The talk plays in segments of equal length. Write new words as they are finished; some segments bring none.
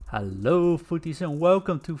Hello, footies, and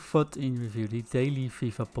welcome to FUT in Review, the daily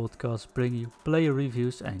FIFA podcast bringing you player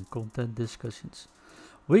reviews and content discussions.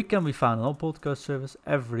 We can be found on all podcast service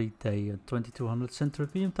every day at 2200 Central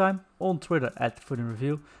European Time, on Twitter at FUT in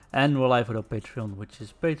Review, and we're live on our Patreon, which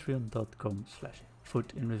is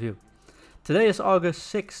patreon.com/FUTinReview. Today is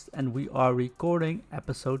August 6th, and we are recording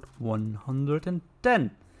episode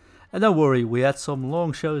 110. And don't worry, we had some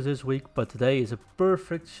long shows this week, but today is a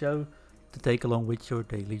perfect show to take along with your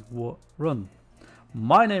daily run.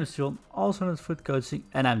 My name is John, also known as FUT Coaching,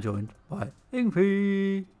 and I'm joined by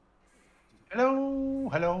Ingvi. Hello.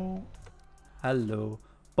 Hello.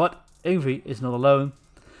 But Ingvi is not alone.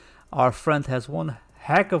 Our friend has one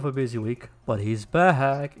heck of a busy week, but he's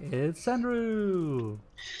back. It's Andrew.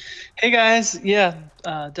 Hey guys,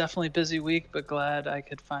 definitely busy week, but glad I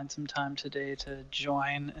could find some time today to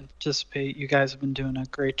join and participate. You guys have been doing a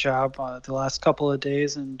great job the last couple of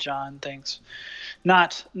days, and John, thanks.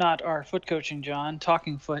 Not our FUT Coaching John,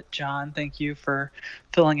 Talking FUT John. Thank you for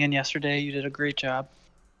filling in yesterday. You did a great job.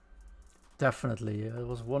 Definitely, it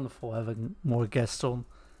was wonderful having more guests on.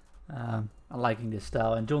 I'm liking this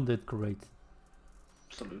style, and John did great.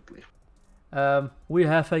 Absolutely. We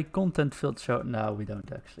have a content-filled show. No, we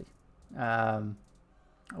don't actually.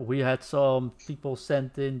 We had some people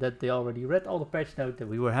sent in that they already read all the patch notes, that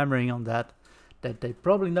we were hammering on that they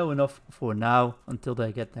probably know enough for now until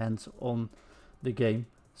they get hands on the game.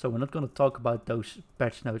 So we're not going to talk about those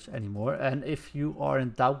patch notes anymore. And if you are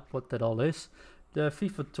in doubt what that all is, the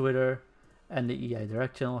FIFA Twitter and the EA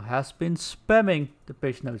Direct channel has been spamming the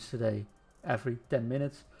patch notes today every 10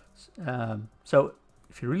 minutes. So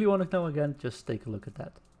if you really want to know again, just take a look at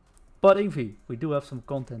that. But Ingvi, we do have some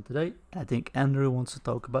content today. I think Andrew wants to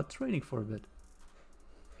talk about training for a bit.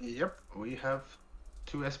 Yep, we have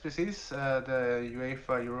two SBCs. The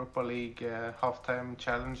UEFA Europa League halftime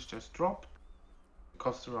challenge just dropped. It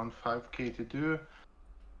costs around 5k to do.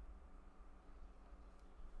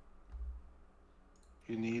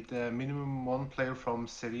 You need minimum one player from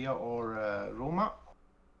Sevilla or Roma.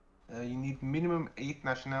 You need minimum 8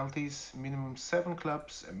 nationalities, minimum 7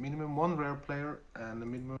 clubs, a minimum 1 rare player, and a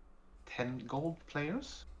minimum 10 gold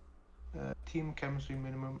players. Team chemistry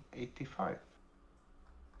minimum 85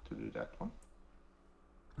 to do that one.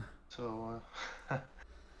 So,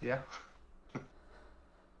 yeah.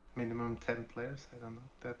 Minimum 10 players, I don't know.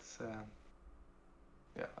 That's, a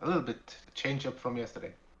little bit change up from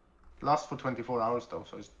yesterday. Lasts for 24 hours though,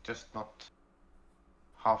 so it's just not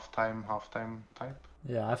half-time type.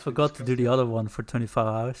 Yeah, I forgot to do the other one for 24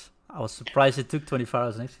 hours. I was surprised it took 24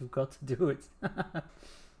 hours and actually forgot to do it.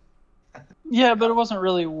 Yeah, but it wasn't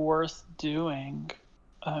really worth doing.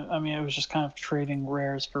 I mean, it was just kind of trading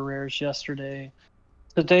rares for rares yesterday.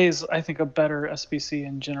 Today's, I think, a better SBC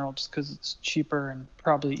in general, just because it's cheaper and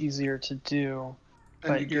probably easier to do.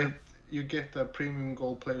 And you get the premium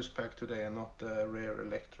gold players pack today, and not the rare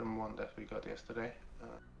Electrum one that we got yesterday.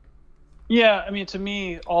 Yeah, I mean, to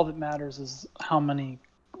me, all that matters is how many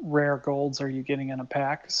rare golds are you getting in a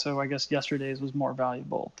pack. So I guess yesterday's was more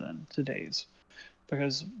valuable than today's,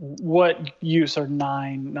 because what use are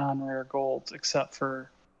 9 non-rare golds except for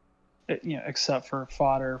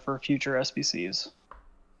fodder for future SBCs?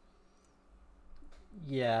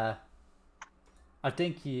 Yeah, I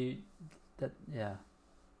think fair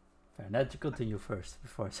enough. You continue first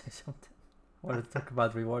before I say something. I want to talk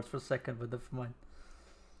about rewards for a second, but never mind.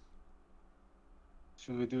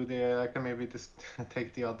 Should we do I can maybe just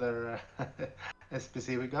take the other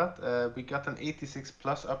SBC we got. We got an 86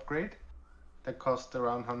 plus upgrade that cost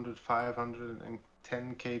around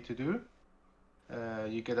 110k to do.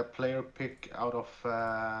 You get a player pick out of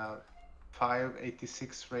 5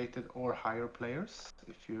 86 rated or higher players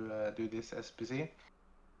if you do this SBC.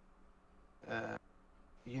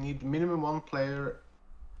 You need minimum 1 player,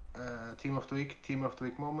 team of the week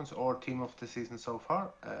moments, or team of the season so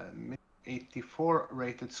far. 84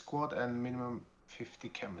 rated squad and minimum 50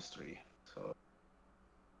 chemistry. So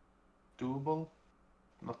doable,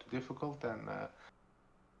 not too difficult, and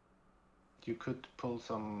you could pull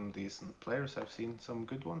some decent players. I've seen some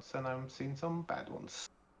good ones and I've seen some bad ones.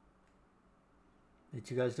 Did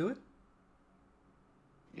you guys do it?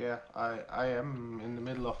 Yeah, I am in the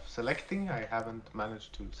middle of selecting. I haven't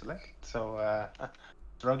managed to select, so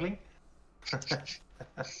struggling.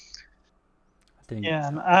 Yeah,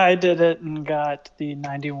 and I did it and got the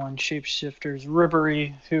 91 Shapeshifters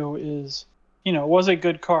Ribery, who is, was a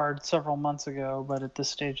good card several months ago, but at this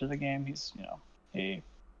stage of the game, he's, I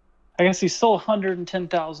guess he's still a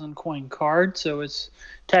 110,000 coin card, so it's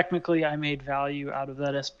technically I made value out of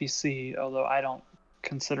that SBC, although I don't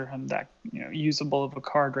consider him that usable of a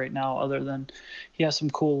card right now, other than he has some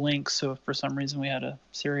cool links. So if for some reason we had a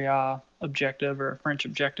Serie A objective or a French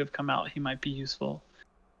objective come out, he might be useful.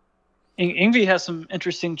 Ingvi has some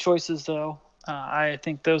interesting choices, though. I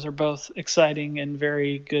think those are both exciting and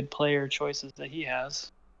very good player choices that he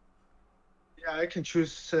has. Yeah, I can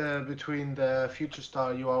choose between the future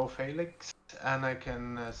star Joao Felix, and I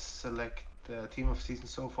can select the team of season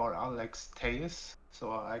so far, Alex Tejes.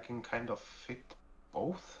 So I can kind of fit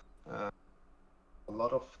both. A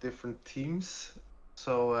lot of different teams.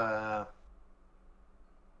 So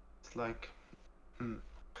it's like,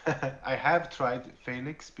 I have tried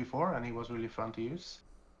Felix before, and he was really fun to use.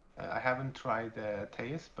 I haven't tried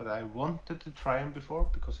Tejes, but I wanted to try him before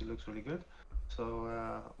because he looks really good.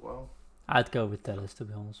 So, well, I'd go with Telles, to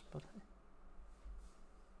be honest. But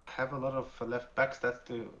have a lot of left backs. That's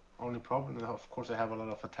the only problem. And of course, I have a lot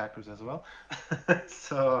of attackers as well.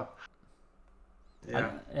 So,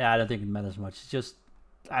 yeah. I don't think it matters much. It's just,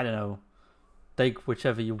 I don't know, take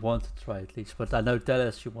whichever you want to try at least. But I know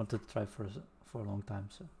Telles you wanted to try for a long time.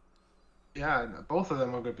 So Yeah, both of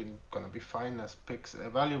them are gonna be fine as picks.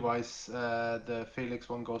 Value-wise, the Felix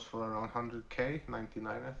one goes for around 100k,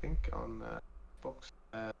 99 I think on Xbox.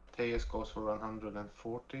 Tejas goes for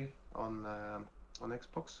 140 on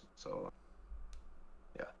Xbox. So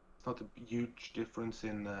yeah, it's not a huge difference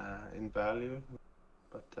in value,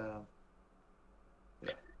 but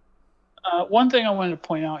yeah. One thing I wanted to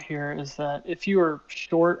point out here is that if you are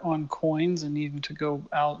short on coins and needing to go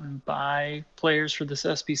out and buy players for this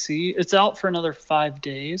SBC, it's out for another 5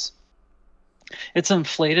 days. It's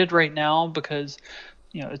inflated right now because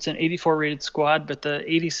it's an 84 rated squad, but the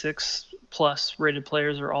 86 plus rated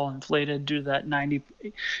players are all inflated due to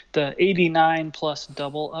the 89 plus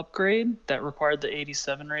double upgrade that required the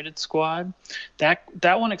 87 rated squad.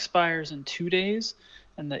 That one expires in 2 days,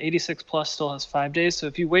 and the 86 plus still has 5 days. So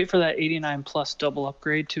if you wait for that 89 plus double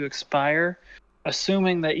upgrade to expire,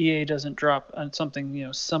 assuming that EA doesn't drop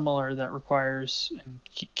something similar that requires and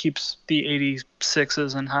keeps the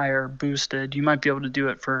 86s and higher boosted, you might be able to do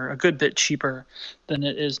it for a good bit cheaper than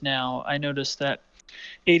it is now. I noticed that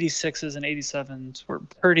 86s and 87s were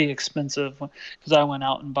pretty expensive because I went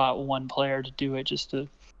out and bought one player to do it just to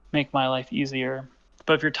make my life easier.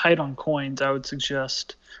 But if you're tight on coins, I would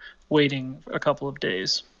suggest waiting a couple of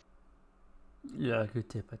days. yeah, good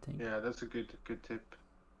tip, I think. Yeah, that's a good tip.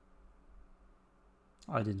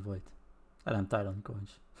 I didn't wait, and I'm tight on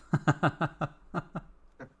coins.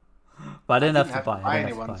 But I didn't have to buy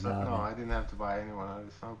anyone. I didn't have to buy anyone.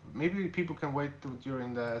 So maybe people can wait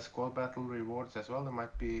during the squad battle rewards as well. They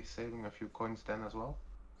might be saving a few coins then as well.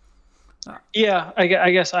 Yeah, I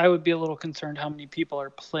guess I would be a little concerned how many people are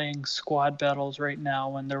playing squad battles right now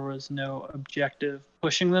when there was no objective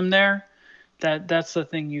pushing them there. That's the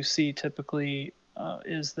thing you see typically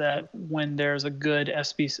is that when there's a good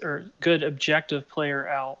SBC or good objective player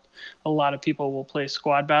out, a lot of people will play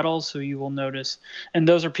squad battles. So you will notice, and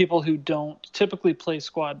those are people who don't typically play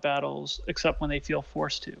squad battles except when they feel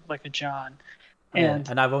forced to, like a John.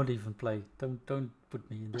 And I won't even play. Don't put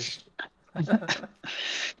me in this.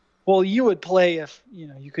 Well, you would play if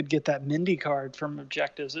you could get that Mindy card from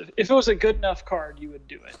objectives. If it was a good enough card, you would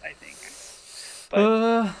do it, I think.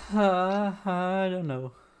 But I don't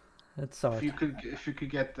know. It's hard. If you could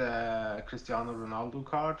get the Cristiano Ronaldo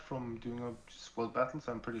card from doing squad battles,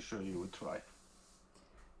 I'm pretty sure you would try.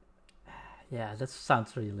 Yeah, that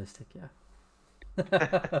sounds realistic. Yeah.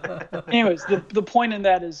 Anyways, the point in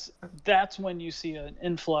that is that's when you see an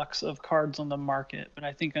influx of cards on the market. But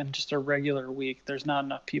I think on just a regular week, there's not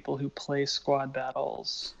enough people who play squad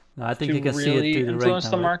battles. No, I think you can really see it through the influence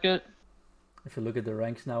rank the now, market. If you look at the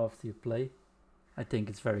ranks now after you play, I think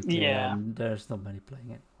it's very clear. Yeah. And there's not many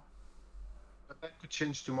playing it. But that could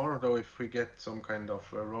change tomorrow, though, if we get some kind of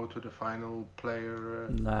road to the final player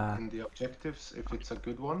in the objectives, if it's a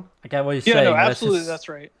good one. I get what you're Yeah, saying. no, absolutely, that's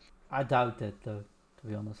right. I doubt that, though, to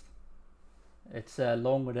be honest. It's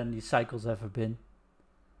longer than these cycles ever been.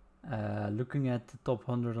 Looking at the top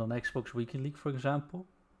 100 on Xbox Weekend League, for example,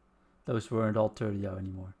 those weren't all 30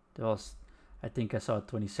 anymore. There was, I think I saw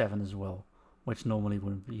 27 as well, which normally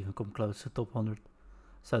wouldn't even come close to top 100.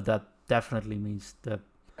 So that definitely means that.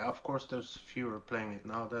 Of course, there's fewer playing it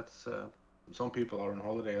now. That's some people are on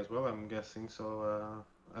holiday as well, I'm guessing. So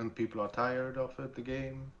and people are tired of the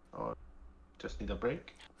game or just need a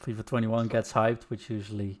break. FIFA 21 gets hyped, which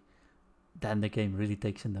usually then the game really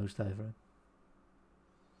takes a nosedive, right?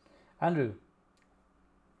 Andrew,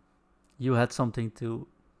 you had something to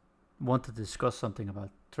want to discuss something about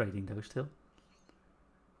trading those still?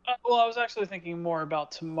 Well, I was actually thinking more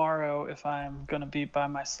about tomorrow if I'm going to be by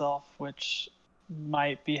myself, which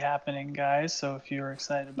might be happening, guys. So if you're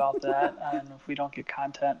excited about that, and if we don't get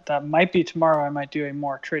content, that might be tomorrow. I might do a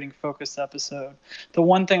more trading focused episode. The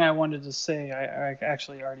one thing I wanted to say, I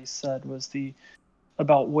actually already said, was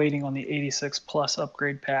about waiting on the 86 plus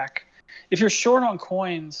upgrade pack. If you're short on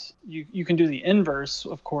coins, you can do the inverse,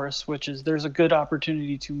 of course, which is there's a good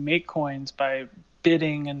opportunity to make coins by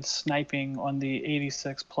bidding and sniping on the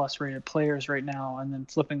 86 plus rated players right now, and then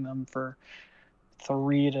flipping them for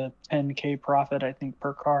 3 to 10k profit, I think,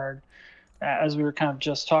 per card. As we were kind of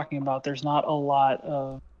just talking about, there's not a lot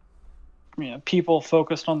of people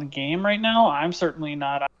focused on the game right now. I'm certainly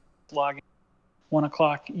not. I'm logging 1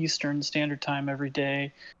 o'clock Eastern Standard Time every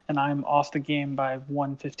day, and I'm off the game by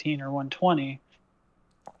 1:15 or 1:20.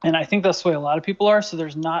 And I think that's the way a lot of people are. So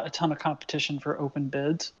there's not a ton of competition for open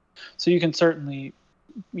bids. So you can certainly,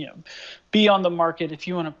 be on the market. If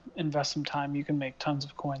you want to invest some time, you can make tons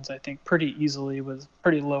of coins, I think, pretty easily with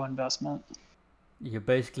pretty low investment. You're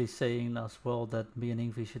basically saying as well that me and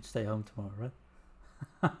Ingvi should stay home tomorrow,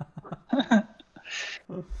 right?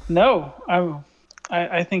 No,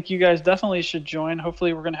 I think you guys definitely should join.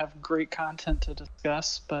 Hopefully we're going to have great content to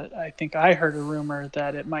discuss, but I think I heard a rumor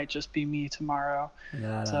that it might just be me tomorrow.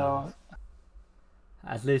 Yeah. So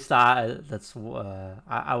at least I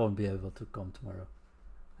won't be able to come tomorrow.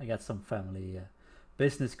 I got some family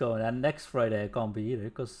business going, and next Friday I can't be either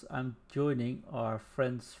because I'm joining our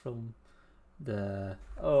friends from the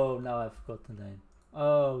now I forgot the name.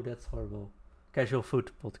 Oh, that's horrible. Casual Food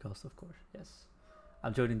Podcast, of course. Yes,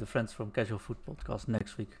 I'm joining the friends from Casual Food Podcast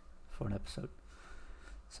next week for an episode.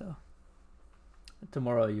 So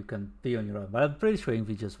tomorrow you can be on your own, but I'm pretty sure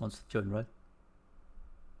Ingvi just wants to join, right?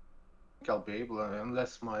 I'll be able,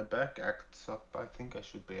 unless my back acts up. I think I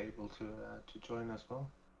should be able to join as well.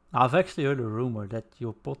 I've actually heard a rumor that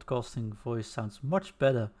your podcasting voice sounds much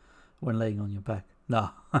better when laying on your back.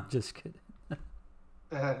 No, I'm just kidding.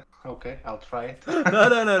 Okay, I'll try it.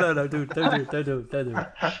 No, dude, don't do it.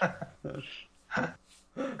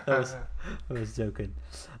 I was joking.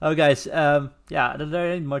 Oh, guys,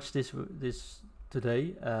 there ain't much this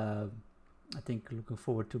today. I think looking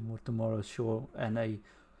forward to more tomorrow's show and a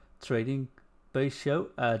trading based show.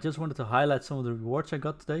 Just wanted to highlight some of the rewards I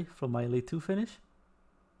got today from my Elite 2 finish.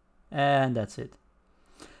 And that's it.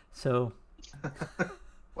 So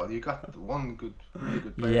well, you got one really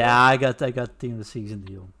good player. Yeah, I got Team of the Season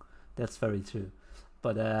De Jong. That's very true.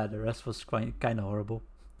 But the rest was kind of horrible.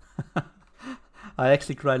 I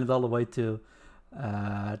actually grinded all the way to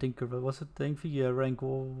I think was it rank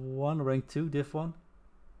 1, rank 2, div 1,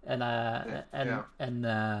 and I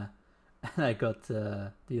got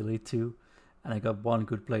the Elite 2, and I got one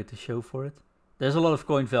good play to show for it. There's a lot of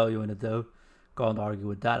coin value in it though. Can't argue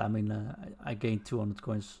with that. I mean, I gained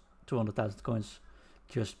 200,000 coins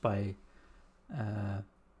just by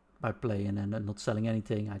playing and not selling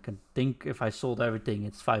anything. I can think if I sold everything,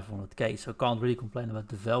 it's 500k. So can't really complain about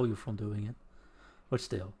the value from doing it. But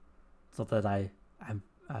still, it's not that I've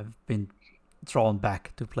been drawn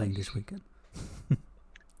back to playing this weekend. I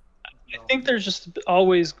think there's just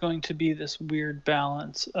always going to be this weird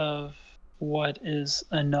balance of what is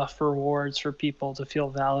enough rewards for people to feel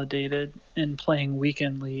validated in playing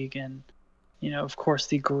Weekend League. And, of course,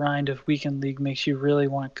 the grind of Weekend League makes you really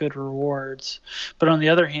want good rewards. But on the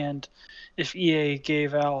other hand, if EA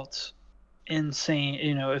gave out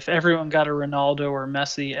insane, if everyone got a Ronaldo or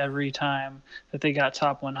Messi every time that they got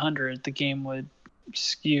top 100, the game would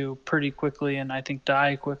skew pretty quickly and I think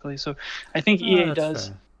die quickly. So I think EA does.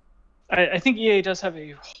 Fair. I think EA does have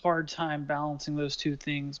a hard time balancing those two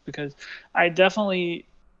things, because I definitely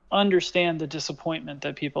understand the disappointment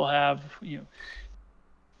that people have.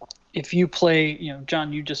 If you play,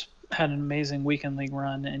 John, you just had an amazing Weekend League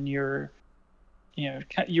run, and you're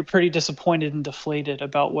pretty disappointed and deflated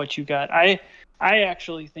about what you got. I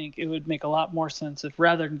actually think it would make a lot more sense if,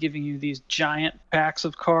 rather than giving you these giant packs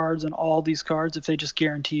of cards and all these cards, if they just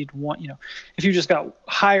guaranteed one, if you just got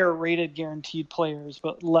higher rated guaranteed players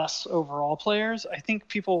but less overall players, I think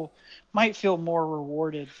people might feel more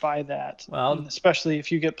rewarded by that. Well, and especially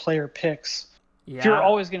if you get player picks. Yeah. If you're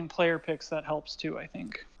always getting player picks, that helps too, I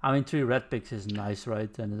think. I mean, 3 red picks is nice, right?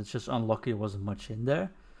 And it's just unlucky there wasn't much in there.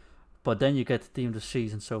 But then you get the Team of the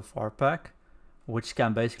Season so far pack, which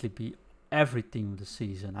can basically be every team of the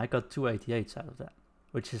season. I got 2 88s out of that,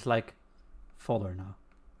 which is like fodder now.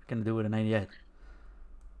 I can do it in 88.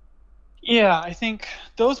 Yeah, I think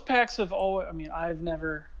those packs have always. I mean, I've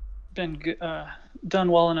never been done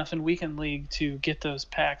well enough in Weekend League to get those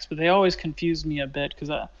packs, but they always confuse me a bit because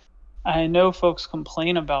I know folks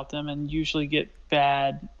complain about them and usually get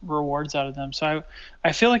bad rewards out of them. So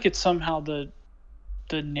I feel like it's somehow the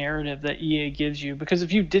the narrative that EA gives you, because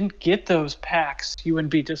if you didn't get those packs, you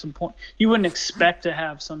wouldn't be disappointed. You wouldn't expect to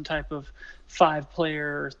have some type of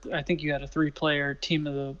 5-player, I think you had a 3-player team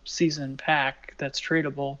of the season pack that's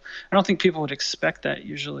tradable. I don't think people would expect that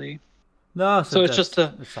usually. No, So it's just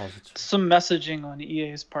it's also true. some messaging on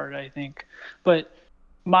EA's part, I think. But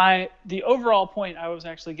the overall point I was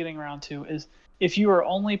actually getting around to is, if you are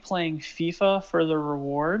only playing FIFA for the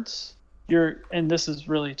rewards, and this is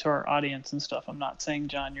really to our audience and stuff. I'm not saying,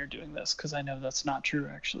 John, you're doing this, because I know that's not true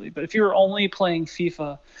actually. But if you're only playing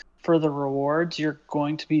FIFA for the rewards, you're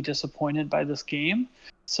going to be disappointed by this game.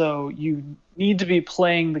 So you need to be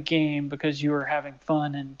playing the game because you are having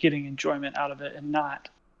fun and getting enjoyment out of it, and not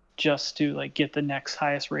just to like get the next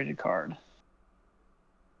highest rated card.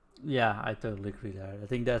 Yeah, I totally agree there. I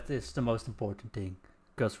think that is the most important thing,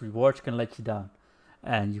 because rewards can let you down,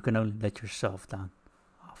 and you can only let yourself down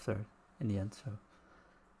after in the end. So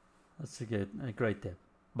that's a great tip.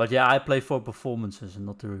 But yeah, I play for performances and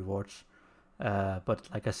not the rewards. But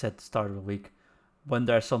like I said, at the start of the week, when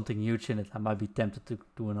there's something huge in it, I might be tempted to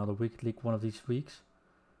do another Weekend League one of these weeks.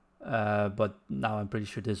 But now I'm pretty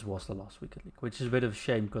sure this was the last Weekend League, which is a bit of a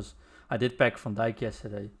shame, because I did pack Van Dijk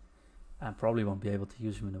yesterday, and probably won't be able to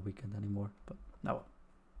use him in the weekend anymore. But no,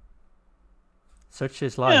 such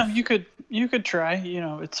is life. Yeah, you could try.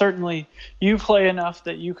 It's certainly, you play enough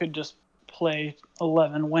that you could just play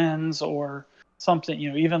 11 wins or something.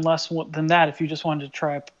 Even less than that. If you just wanted to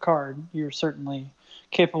try a card, you're certainly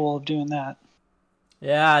capable of doing that.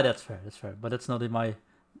 Yeah, that's fair. But that's not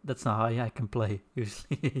how I can play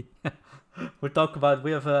usually. We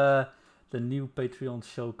have the new Patreon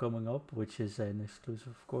show coming up, which is an exclusive,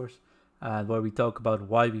 of course, where we talk about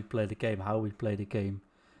why we play the game, how we play the game,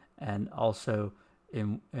 and also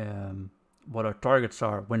in what our targets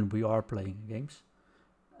are when we are playing games.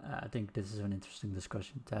 I think this is an interesting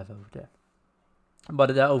discussion to have over there.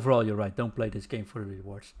 But overall, you're right. Don't play this game for the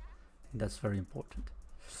rewards. I think that's very important.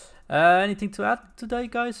 Anything to add today,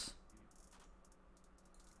 guys?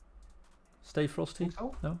 Stay frosty?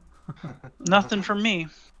 So? No? Nothing from me.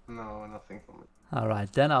 No, nothing from me. All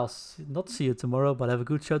right, then I'll not see you tomorrow, but have a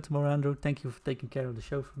good show tomorrow, Andrew. Thank you for taking care of the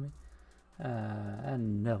show for me.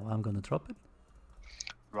 And no, I'm going to drop it.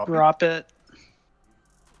 Drop it.